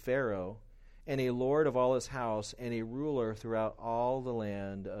father to Pharaoh, and a lord of all his house, and a ruler throughout all the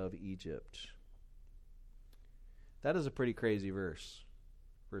land of Egypt. That is a pretty crazy verse.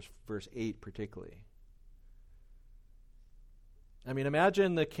 Verse 8 particularly. I mean,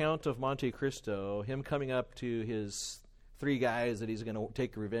 imagine the Count of Monte Cristo, him coming up to his 3 guys that he's going to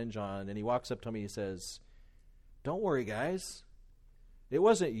take revenge on, and he walks up to me and he says, don't worry, guys. It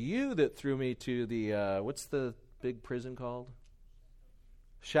wasn't you that threw me to the, what's the big prison called?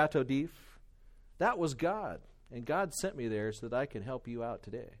 Chateau d'If. That was God, and God sent me there so that I can help you out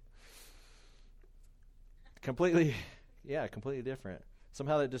today. Completely different.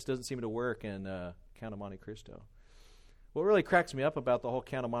 Somehow that just doesn't seem to work in Count of Monte Cristo. What really cracks me up about the whole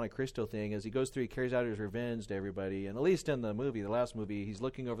Count of Monte Cristo thing is he goes through, he carries out his revenge to everybody, and at least in the movie, the last movie, he's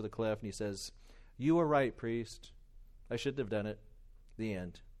looking over the cliff and he says, you were right, priest. I shouldn't have done it. The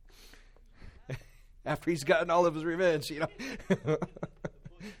end. After he's gotten all of his revenge, you know. The book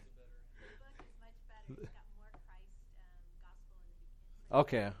is much better. It's got more Christ gospel in it.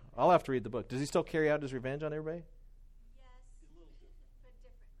 Okay, I'll have to read the book. Does he still carry out his revenge on everybody? Yes,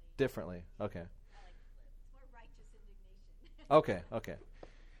 but differently. Okay. I like it's more righteous indignation. Okay.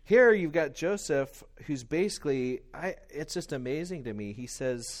 Here you've got Joseph, who's basically, it's just amazing to me. He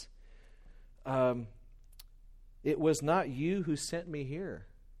says, it was not you who sent me here.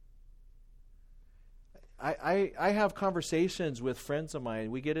 I have conversations with friends of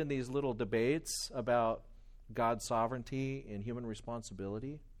mine. We get in these little debates about God's sovereignty and human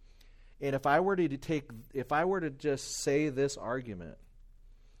responsibility. And if I were to just say this argument,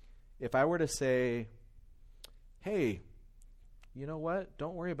 if I were to say, hey, you know what?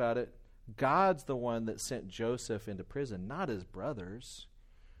 Don't worry about it. God's the one that sent Joseph into prison, not his brothers.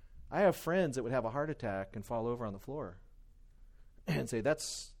 I have friends that would have a heart attack and fall over on the floor and say, that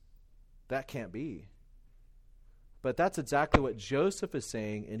can't be. But that's exactly what Joseph is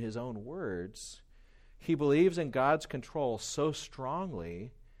saying in his own words. He believes in God's control so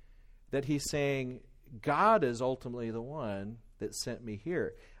strongly that he's saying, God is ultimately the one that sent me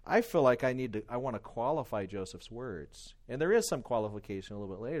here. I feel like I want to qualify Joseph's words. And there is some qualification a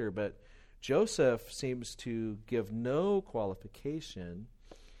little bit later, but Joseph seems to give no qualification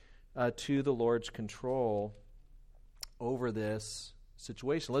to the Lord's control over this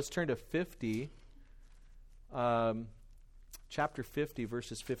situation. Let's turn to 50. Chapter 50,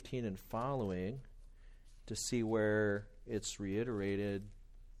 verses 15 and following, to see where it's reiterated.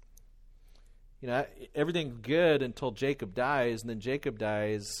 You know, everything's good until Jacob dies, and then Jacob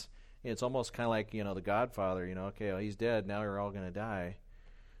dies, and it's almost kind of like, the Godfather, okay, well, he's dead, now we're all going to die.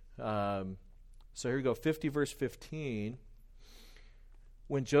 So here we go, 50 verse 15.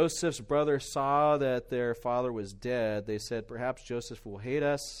 When Joseph's brothers saw that their father was dead, they said, perhaps Joseph will hate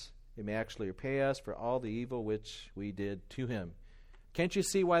us. It may actually repay us for all the evil which we did to him. Can't you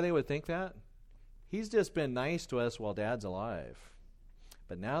see why they would think that? He's just been nice to us while Dad's alive.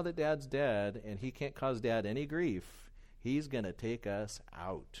 But now that Dad's dead and he can't cause Dad any grief, he's going to take us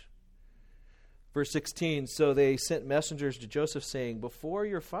out. Verse 16, so they sent messengers to Joseph saying, before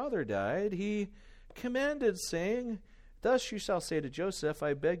your father died, he commanded, saying, thus you shall say to Joseph,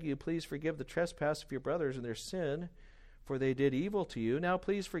 I beg you, please forgive the trespass of your brothers and their sin, for they did evil to you. Now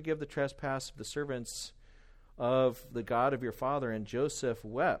please forgive the trespass of the servants of the God of your father. And Joseph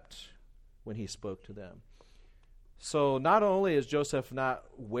wept when he spoke to them. So not only is Joseph not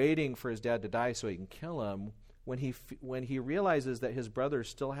waiting for his dad to die so he can kill him, when he realizes that his brothers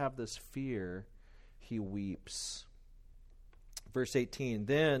still have this fear, he weeps. Verse 18,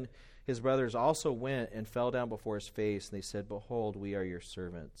 then his brothers also went and fell down before his face, and they said, behold, we are your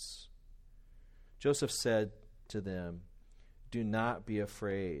servants. Joseph said to them, do not be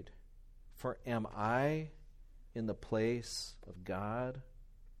afraid, for am I in the place of God?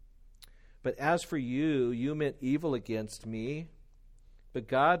 But as for you, you meant evil against me, but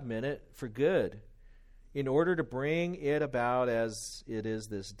God meant it for good, in order to bring it about as it is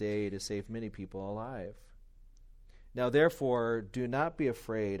this day, to save many people alive. Now therefore, do not be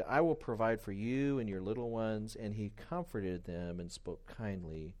afraid. I will provide for you and your little ones. And he comforted them and spoke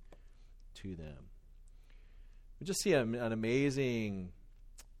kindly to them. We just see an amazing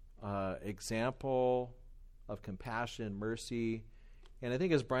example of compassion, mercy. And I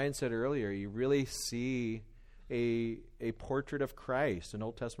think, as Brian said earlier, you really see a portrait of Christ, an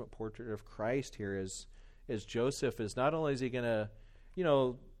Old Testament portrait of Christ here, as Joseph is not only is he going to,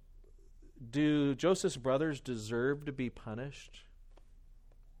 do Joseph's brothers deserve to be punished?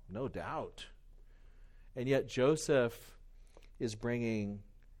 No doubt. And yet Joseph is bringing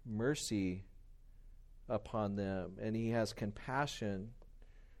mercy upon them, and he has compassion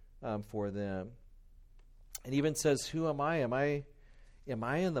for them. And even says, who am I? Am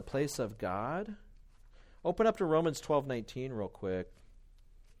I in the place of God? Open up to Romans 12:19 real quick.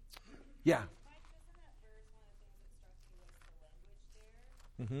 Yeah. Mike, isn't that verse one of the things that struck me was the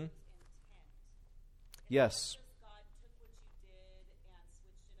language there? Mm-hmm. Intent. Yes. It's not just God took what you did and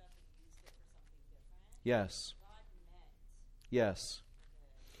switched it up and used it for something different. Yes. God meant. Yes.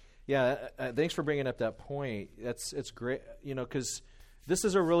 Yeah, thanks for bringing up that point. It's great, because this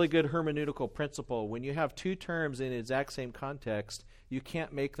is a really good hermeneutical principle. When you have two terms in the exact same context, you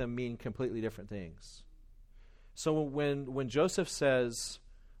can't make them mean completely different things. So when Joseph says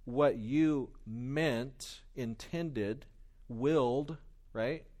what you meant, intended, willed,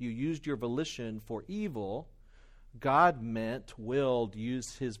 right? You used your volition for evil. God meant, willed,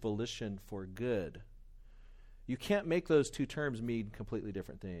 used his volition for good. You can't make those two terms mean completely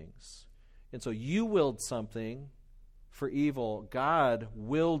different things. And so you willed something for evil. God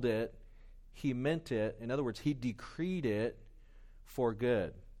willed it. He meant it. In other words, he decreed it for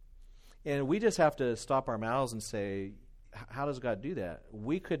good. And we just have to stop our mouths and say, how does God do that?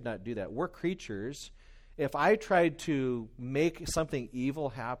 We could not do that. We're creatures. If I tried to make something evil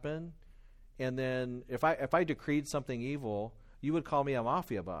happen, and then if I decreed something evil, you would call me a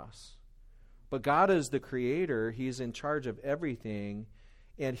mafia boss. But God is the creator. He's in charge of everything,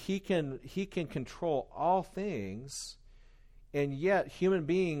 and he can control all things, and yet human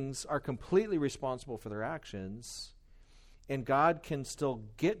beings are completely responsible for their actions, and God can still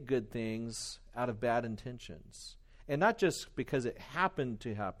get good things out of bad intentions. And not just because it happened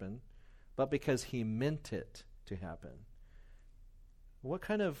to happen, but because he meant it to happen. What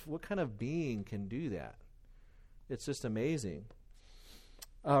kind of being can do that? It's just amazing.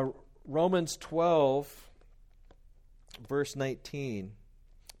 Romans 12, verse 19.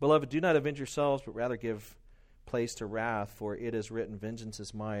 Beloved, do not avenge yourselves, but rather give place to wrath, for it is written, vengeance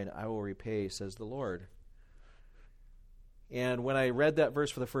is mine, I will repay, says the Lord. And when I read that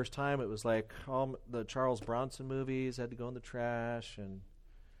verse for the first time, it was like all the Charles Bronson movies had to go in the trash. And,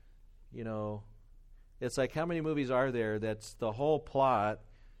 it's like, how many movies are there that's the whole plot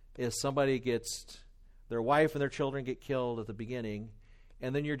is somebody gets, their wife and their children get killed at the beginning,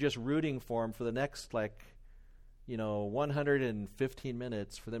 and then you're just rooting for them for the next, 115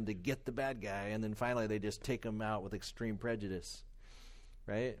 minutes for them to get the bad guy, and then finally they just take him out with extreme prejudice,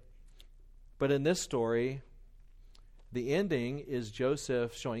 right? But in this story, the ending is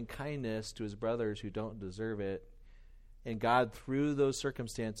Joseph showing kindness to his brothers who don't deserve it, and God, through those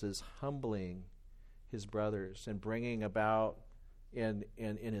circumstances, humbling his brothers and bringing about, in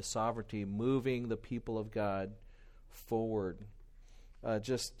his sovereignty, moving the people of God forward.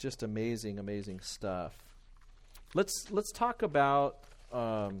 Just amazing, amazing stuff. Let's talk about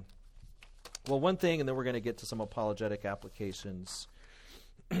one thing, and then we're going to get to some apologetic applications.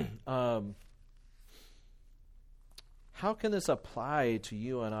 How can this apply to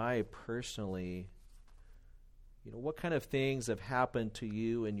you and I personally? What kind of things have happened to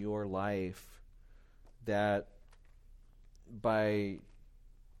you in your life that by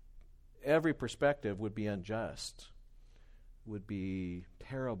every perspective would be unjust, would be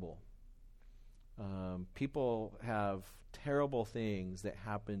terrible? People have terrible things that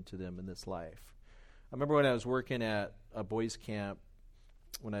happen to them in this life. I remember when I was working at a boys' camp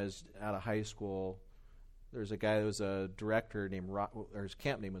when I was out of high school. There was a guy that was a director named his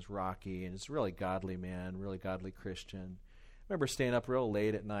camp name was Rocky, and he's a really godly man, really godly Christian. I remember staying up real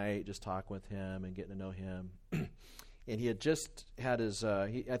late at night, just talking with him and getting to know him. And he had just had his,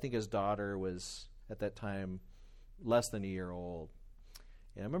 I think his daughter was at that time less than a year old.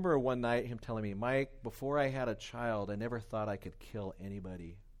 And I remember one night him telling me, Mike, before I had a child, I never thought I could kill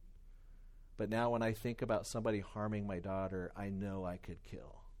anybody. But now when I think about somebody harming my daughter, I know I could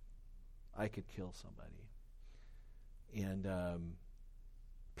kill. I could kill somebody. And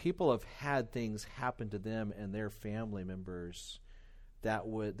people have had things happen to them and their family members that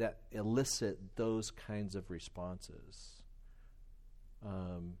elicit those kinds of responses.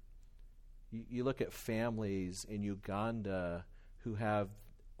 You look at families in Uganda who have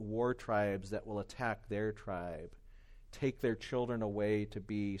war tribes that will attack their tribe, take their children away to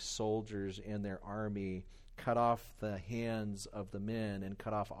be soldiers in their army, cut off the hands of the men and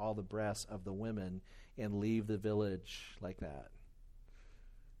cut off all the breasts of the women, and leave the village like that.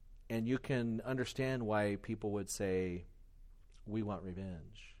 And you can understand why people would say, we want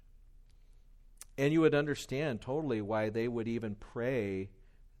revenge. And you would understand totally why they would even pray,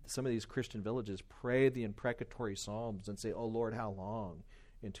 some of these Christian villages pray the imprecatory psalms and say, oh Lord, how long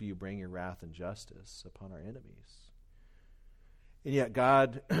until you bring your wrath and justice upon our enemies? And yet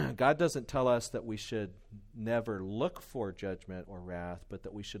God doesn't tell us that we should never look for judgment or wrath, but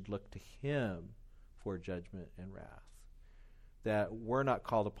that we should look to Him for judgment and wrath. That we're not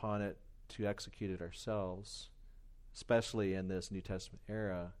called upon it to execute it ourselves, especially in this New Testament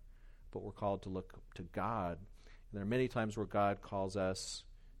era, but we're called to look to God. And there are many times where God calls us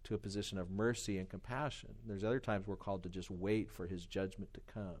to a position of mercy and compassion. There's other times we're called to just wait for His judgment to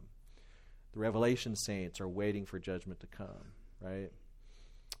come. The Revelation saints are waiting for judgment to come, right?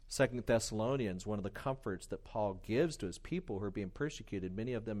 2 Thessalonians, one of the comforts that Paul gives to his people who are being persecuted,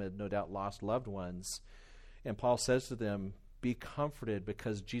 many of them had no doubt lost loved ones. And Paul says to them, be comforted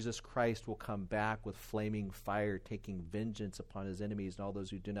because Jesus Christ will come back with flaming fire, taking vengeance upon His enemies and all those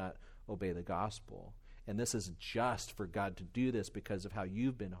who do not obey the gospel. And this is just for God to do this because of how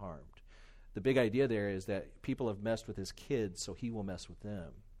you've been harmed. The big idea there is that people have messed with His kids, so He will mess with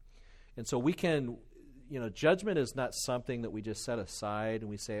them. And so we can, judgment is not something that we just set aside and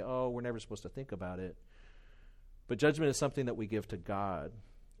we say, oh, we're never supposed to think about it. But judgment is something that we give to God.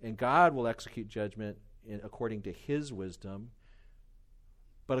 And God will execute judgment according to His wisdom.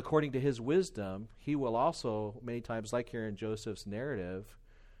 But according to His wisdom, He will also, many times, like here in Joseph's narrative,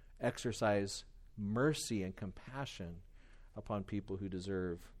 exercise mercy and compassion upon people who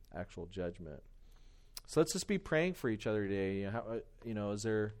deserve actual judgment. So let's just be praying for each other today. Is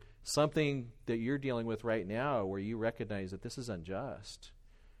there something that you're dealing with right now where you recognize that this is unjust?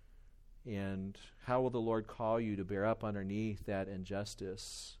 And how will the Lord call you to bear up underneath that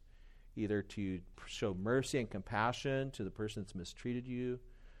injustice, either to show mercy and compassion to the person that's mistreated you,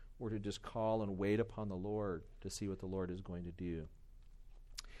 or to just call and wait upon the Lord to see what the Lord is going to do?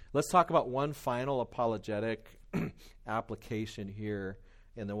 Let's talk about one final apologetic application here,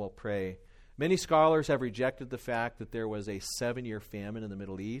 and then we'll pray. Many scholars have rejected the fact that there was a 7-year famine in the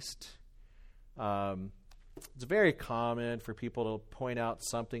Middle East. It's very common for people to point out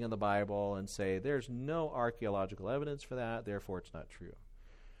something in the Bible and say, there's no archaeological evidence for that, therefore it's not true.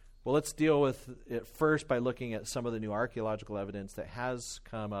 Well, let's deal with it first by looking at some of the new archaeological evidence that has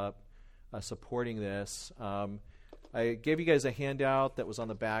come up supporting this. I gave you guys a handout that was on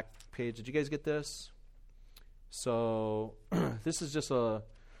the back page. Did you guys get this? So this is just a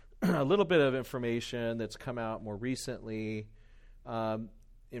little bit of information that's come out more recently.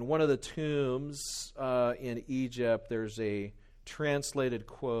 In one of the tombs in Egypt, there's a translated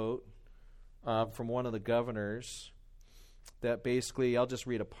quote from one of the governors that basically, I'll just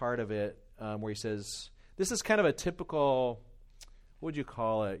read a part of it, where he says, this is kind of a typical, what would you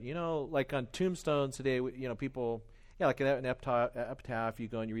call it? You know, like on tombstones today, people, like an epitaph, you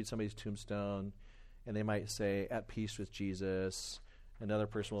go and you read somebody's tombstone, and they might say, at peace with Jesus. Another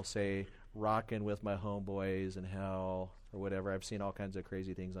person will say, rockin' with my homeboys in hell, or whatever. I've seen all kinds of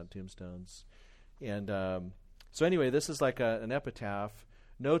crazy things on tombstones. And so anyway, this is like an epitaph.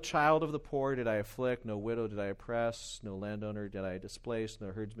 No child of the poor did I afflict, no widow did I oppress, no landowner did I displace, no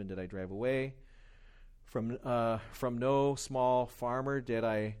herdsman did I drive away. From no small farmer did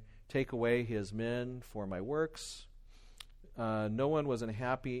I take away his men for my works. No one was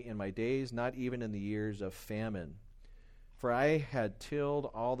unhappy in my days, not even in the years of famine. For I had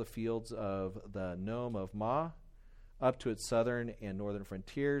tilled all the fields of the nome of Ma, up to its southern and northern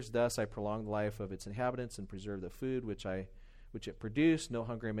frontiers. Thus I prolonged the life of its inhabitants and preserved the food which it produced. No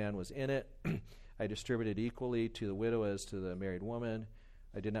hungry man was in it. I distributed equally to the widow as to the married woman.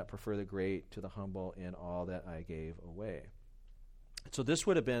 I did not prefer the great to the humble in all that I gave away. So this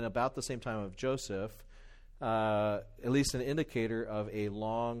would have been about the same time of Joseph, at least an indicator of a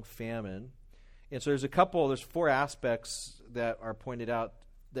long famine. And so there's 4 aspects that are pointed out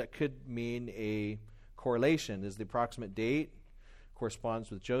that could mean a correlation. Is the approximate date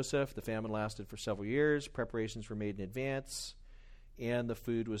corresponds with Joseph. The famine lasted for several years. Preparations were made in advance, and the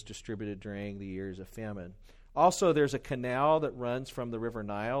food was distributed during the years of famine. Also, there's a canal that runs from the river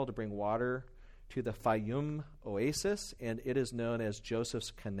Nile to bring water to the Fayum oasis, and it is known as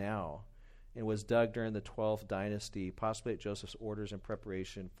Joseph's Canal, and was dug during the 12th dynasty, possibly at Joseph's orders in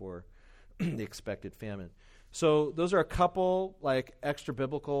preparation for the expected famine. So those are a couple extra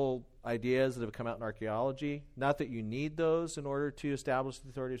biblical ideas that have come out in archaeology. Not that you need those in order to establish the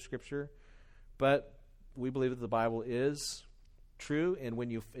authority of Scripture, but we believe that the Bible is true,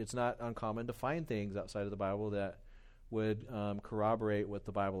 and it's not uncommon to find things outside of the Bible that would corroborate what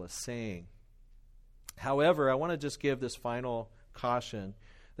the Bible is saying. However, I want to just give this final caution.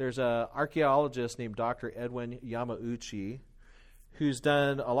 There's an archaeologist named Dr. Edwin Yamauchi who's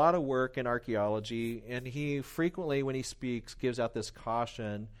done a lot of work in archaeology, and he frequently, when he speaks, gives out this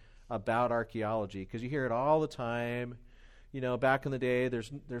caution about archaeology, because you hear it all the time. Back in the day,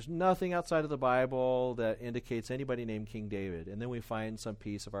 there's nothing outside of the Bible that indicates anybody named King David, and then we find some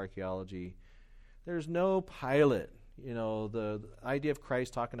piece of archaeology. There's no Pilate. The idea of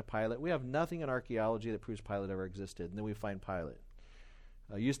Christ talking to Pilate, we have nothing in archaeology that proves Pilate ever existed, and then we find Pilate.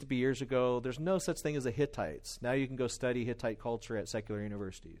 Used to be years ago, there's no such thing as the Hittites. Now you can go study Hittite culture at secular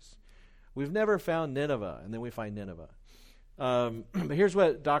universities. We've never found Nineveh, and then we find Nineveh. But here's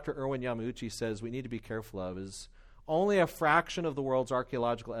what Dr. Erwin Yamauchi says we need to be careful of is only a fraction of the world's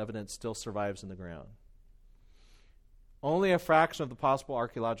archaeological evidence still survives in the ground. Only a fraction of the possible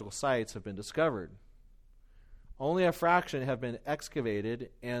archaeological sites have been discovered. Only a fraction have been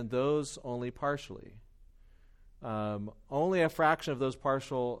excavated, and those only partially. Only a fraction of those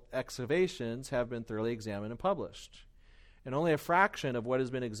partial excavations have been thoroughly examined and published. And only a fraction of what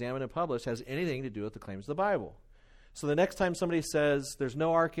has been examined and published has anything to do with the claims of the Bible. So the next time somebody says there's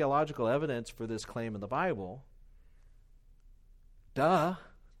no archaeological evidence for this claim in the Bible, duh.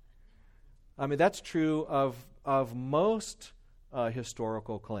 I mean, that's true of most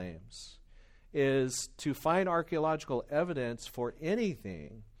historical claims, is to find archaeological evidence for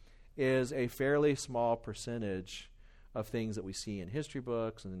anything is a fairly small percentage of things that we see in history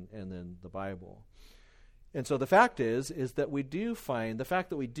books and then the Bible. And so the fact is that the fact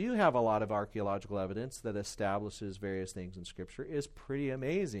that we do have a lot of archaeological evidence that establishes various things in Scripture is pretty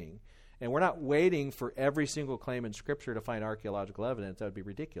amazing. And we're not waiting for every single claim in Scripture to find archaeological evidence. That would be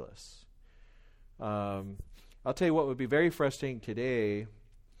ridiculous. I'll tell you what would be very frustrating today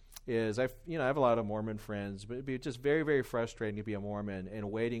is I have a lot of Mormon friends, but it'd be just very, very frustrating to be a Mormon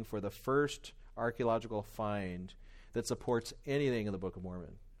and waiting for the first archaeological find that supports anything in the Book of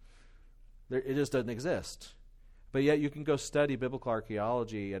Mormon. It just doesn't exist. But yet you can go study biblical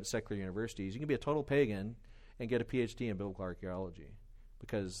archaeology at secular universities. You can be a total pagan and get a PhD in biblical archaeology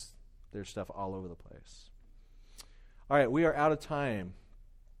because there's stuff all over the place. All right, we are out of time.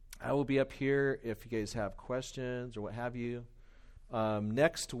 I will be up here if you guys have questions or what have you.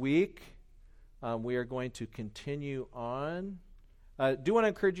 Next week, we are going to continue on Do want to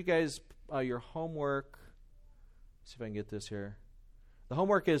encourage you guys, your homework. See if I can get this here. The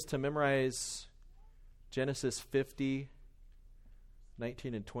homework is to memorize Genesis 50,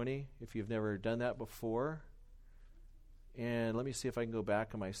 19 and 20, if you've never done that before. And let me see if I can go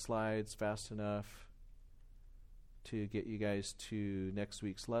back on my slides fast enough to get you guys to next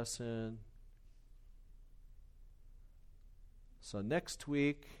week's lesson. So next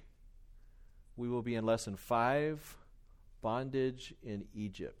week, we will be in lesson 5, Bondage in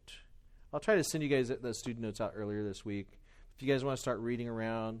Egypt. I'll try to send you guys the student notes out earlier this week. If you guys want to start reading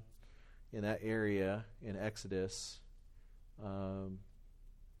around in that area in Exodus,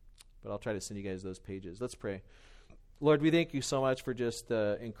 but I'll try to send you guys those pages. Let's pray. Lord, we thank you so much for just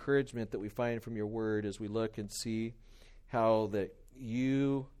the encouragement that we find from your word as we look and see how that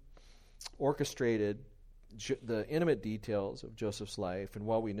you orchestrated the intimate details of Joseph's life. And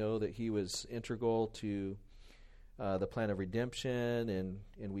while we know that he was integral to the plan of redemption,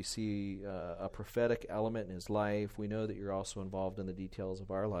 and we see a prophetic element in his life, we know that you're also involved in the details of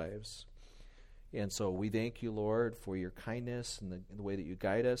our lives. And so we thank you, Lord, for your kindness and the way that you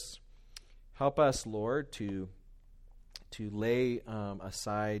guide us. Help us, Lord, to lay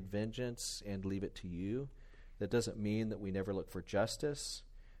aside vengeance and leave it to you. That doesn't mean that we never look for justice,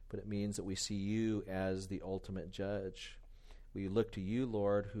 but it means that we see you as the ultimate judge. We look to you,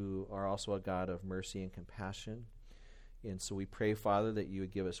 Lord, who are also a God of mercy and compassion. And so we pray, Father, that you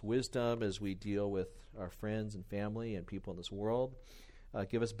would give us wisdom as we deal with our friends and family and people in this world.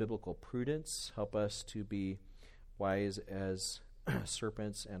 Give us biblical prudence. Help us to be wise as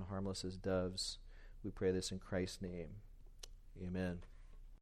serpents and harmless as doves. We pray this in Christ's name. Amen.